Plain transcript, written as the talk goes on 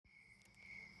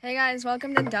Hey guys,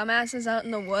 welcome to Dumbasses Out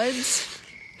in the Woods.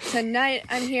 Tonight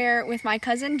I'm here with my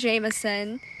cousin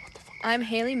Jameson. I'm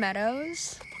Haley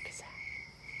Meadows. What the fuck is that?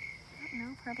 I don't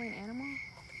know, probably an animal.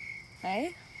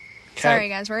 Hey? Cat. Sorry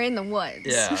guys, we're in the woods.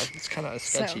 Yeah, it's kind of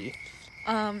sketchy.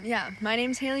 My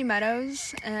name's Haley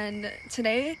Meadows, and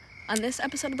today on this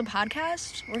episode of the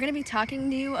podcast, we're going to be talking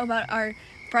to you about our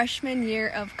freshman year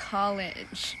of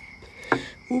college,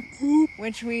 Whoop, whoop.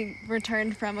 which we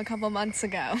returned from a couple months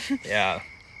ago. Yeah.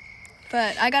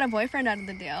 But I got a boyfriend out of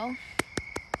the deal.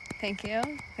 Thank you.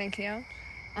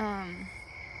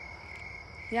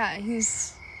 Yeah,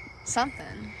 he's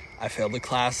something. I failed the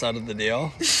class out of the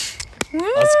deal.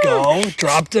 Woo! Let's go.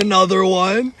 Dropped another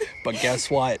one. But guess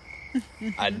what?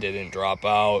 I didn't drop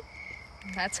out.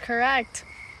 That's correct.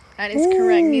 That is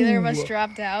correct. Neither of us Ooh.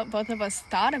 dropped out. Both of us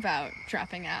thought about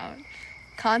dropping out.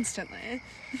 Constantly.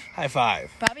 High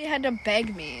five. Bobby had to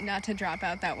beg me not to drop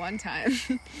out that one time.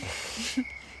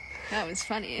 That was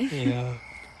funny. Yeah.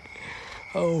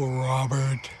 Oh,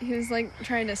 Robert. He was like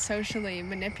trying to socially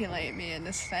manipulate me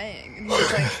into staying. And he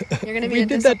was like, "You're gonna be We a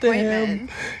did that to him. disappointment."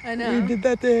 I know. We did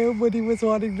that to him when he was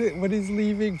when he's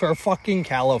leaving for fucking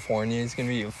California. He's gonna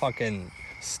be a fucking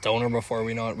stoner before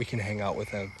we know it. We can hang out with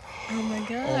him. Oh my gosh.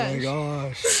 Oh my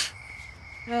gosh.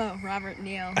 Oh, Robert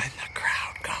Neal. And the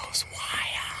crowd goes wild.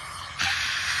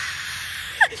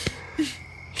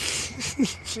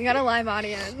 We got a live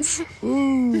audience.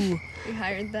 Ooh. We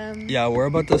hired them. Yeah, we're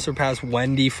about to surpass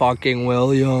Wendy fucking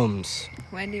Williams.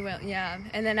 Wendy will, yeah.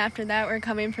 And then after that, we're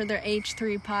coming for their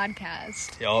H3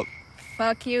 podcast. Yup.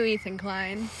 Fuck you, Ethan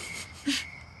Klein.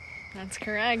 That's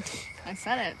correct. I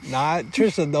said it. Not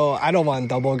Trisha though. I don't want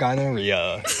double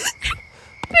gonorrhea.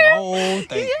 No,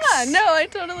 thanks. Yeah, no, I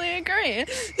totally agree.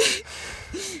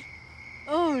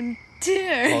 Oh,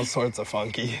 dear. All sorts of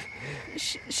funky.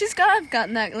 She's got to have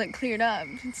gotten that, like, cleared up.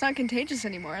 It's not contagious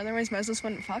anymore. Otherwise, Moses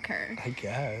wouldn't fuck her. I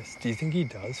guess. Do you think he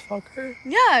does fuck her?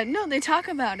 Yeah, no, they talk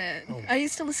about it. Oh. I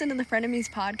used to listen to the Frenemies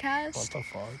podcast. What the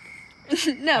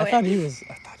fuck? No, I thought he was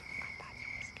gay.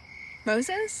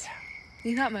 Moses?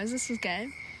 You thought Moses was gay?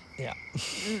 Yeah.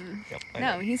 Yep, I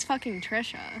No, know. he's fucking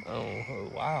Trisha.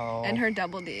 Oh, wow. And her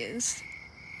double Ds.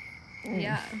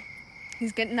 Yeah.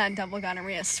 He's getting that double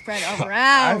gonorrhea spread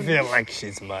around. I feel like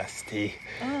she's musty.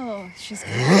 Oh, she's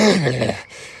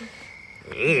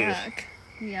yuck.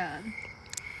 Yeah.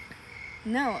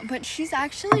 No, but she's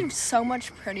actually so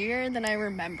much prettier than I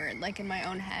remembered, like in my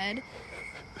own head.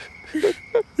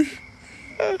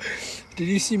 Did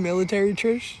you see Military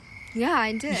Trish? Yeah,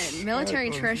 I did. Military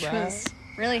was Trish that? was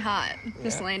really hot,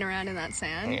 just Yeah. laying around in that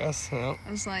sand. Yes. Yep.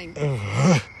 I was like,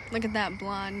 look at that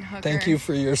blonde hooker. Thank you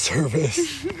for your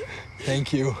service.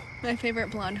 Thank you. My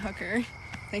favorite blonde hooker.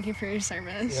 Thank you for your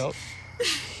service. Yep.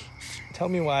 Tell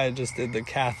me why I just did the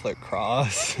Catholic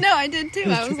cross. No, I did too.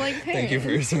 I was like, Thank you for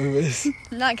your service.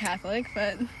 not Catholic,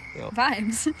 but Yep.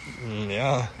 vibes.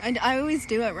 Yeah. I always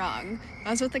do it wrong.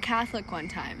 I was with a Catholic one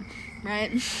time, right?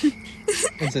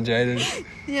 It's a jaded.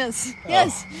 Yes.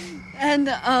 And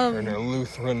And her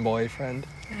Lutheran boyfriend.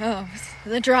 oh,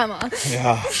 the drama.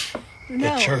 Yeah.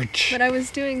 No, church. but I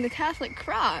was doing the Catholic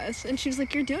cross, and she was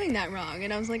like, "You're doing that wrong,"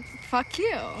 and I was like, "Fuck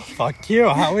you." Fuck you.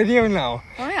 How would you know?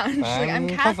 Oh yeah. She's like, "I'm I'm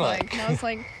Catholic," Catholic. and I was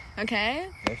like, "Okay."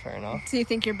 Okay, fair enough. Do you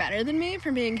think you're better than me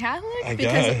for being Catholic? I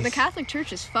Because guess. the Catholic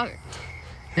Church is fucked.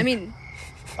 I mean,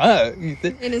 Fuck.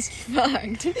 it is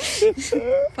fucked.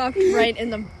 Fucked right in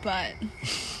the butt.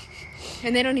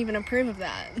 And they don't even approve of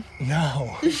that.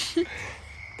 No.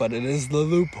 But it is the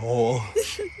loophole.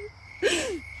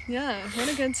 Yeah, what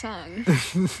a good song.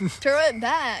 Throw it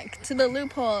back to the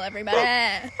loophole,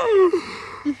 everybody.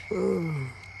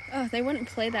 Oh, they wouldn't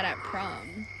play that at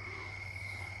prom.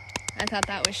 I thought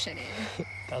that was shitty.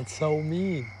 That's so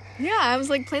mean. Yeah, I was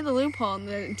like, play the loophole, and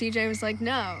the DJ was like,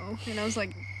 no. And I was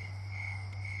like,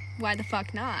 why the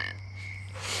fuck not?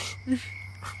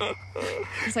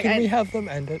 It's like, Can we have them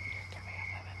end it?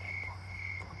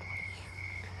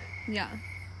 yeah.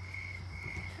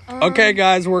 Okay,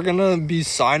 guys, we're gonna be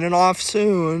signing off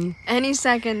soon. Any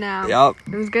second now. Yep.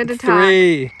 It was good to talk.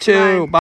 3, 2, Bye. bye.